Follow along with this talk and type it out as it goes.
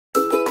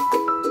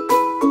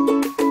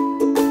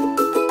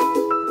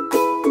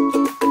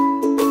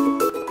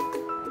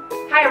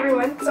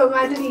so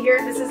glad to be here.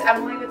 This is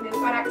Emily with New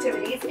Fun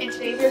Activities, and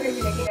today we're going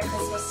to be making a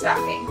Christmas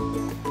stocking.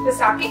 The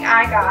stocking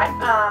I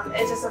got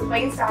is just a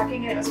plain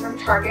stocking, and it was from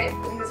Target.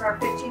 I think it was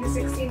around $15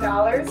 to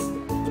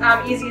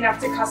 $16. Easy enough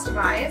to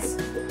customize.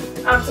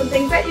 Some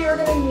things that you're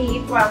going to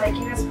need while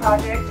making this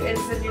project is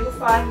the New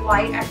Fun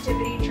Light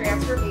Activity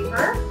Transfer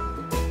Paper.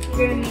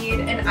 You're going to need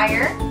an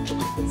iron,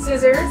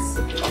 scissors,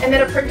 and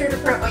then a printer to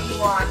print what you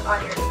want on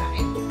your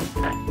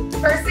design.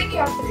 First thing you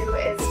have to do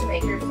is to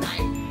make your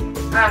design.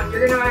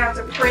 You're going to have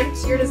to print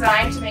your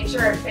design to make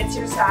sure it fits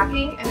your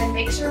stocking, and then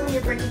make sure when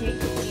you're printing it, you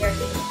can see your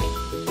design.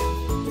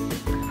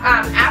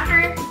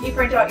 After you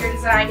print out your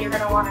design, you're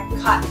going to want to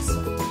cut.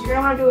 You're going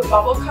to want to do a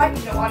bubble cut.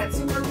 You don't want it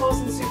super close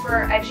and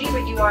super edgy,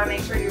 but you want to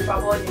make sure your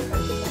bubble and your cut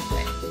is the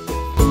same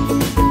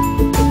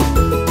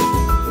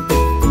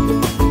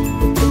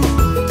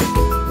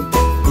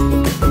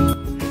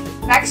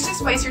thing. Next,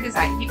 just place your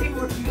design. You can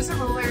use a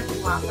ruler if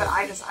you want, but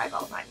I just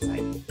eyeballed my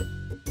design.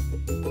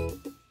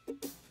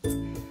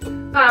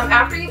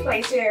 After you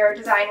place your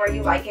design where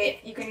you like it,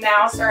 you can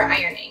now start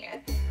ironing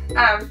it.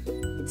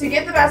 To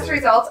get the best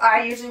results,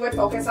 I usually would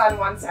focus on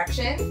one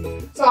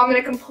section. So I'm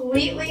going to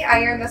completely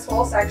iron this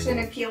whole section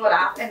and peel it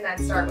off, and then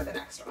start with the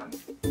next one.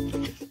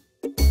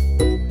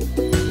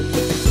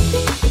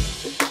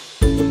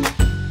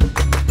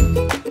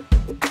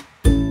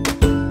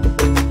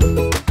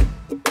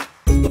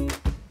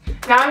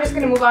 Now I'm just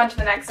going to move on to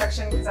the next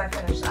section because I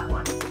finished that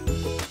one.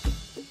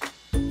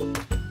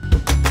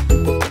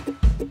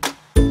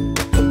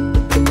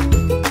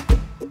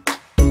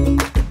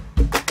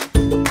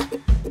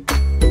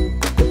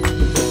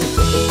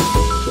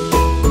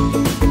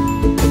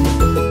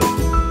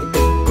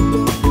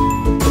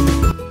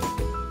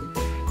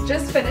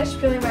 Just finished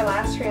peeling my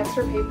last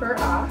transfer paper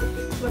off.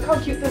 Look how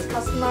cute this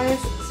customized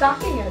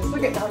stocking is.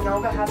 Look at how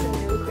Nova has a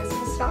new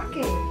Christmas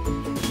stocking.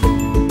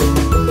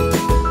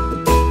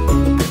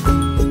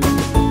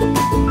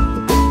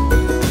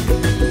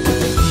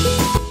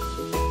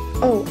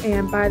 Oh,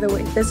 and by the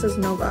way, this is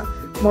Nova,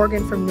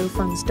 Morgan from New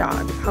Fun's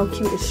dog. How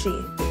cute is she?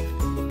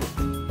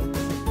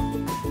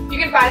 You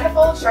can find the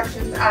full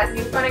instructions at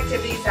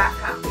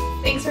newfunactivities.com.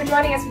 Thanks for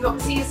joining us. We hope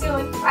to see you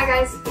soon. Bye,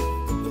 guys.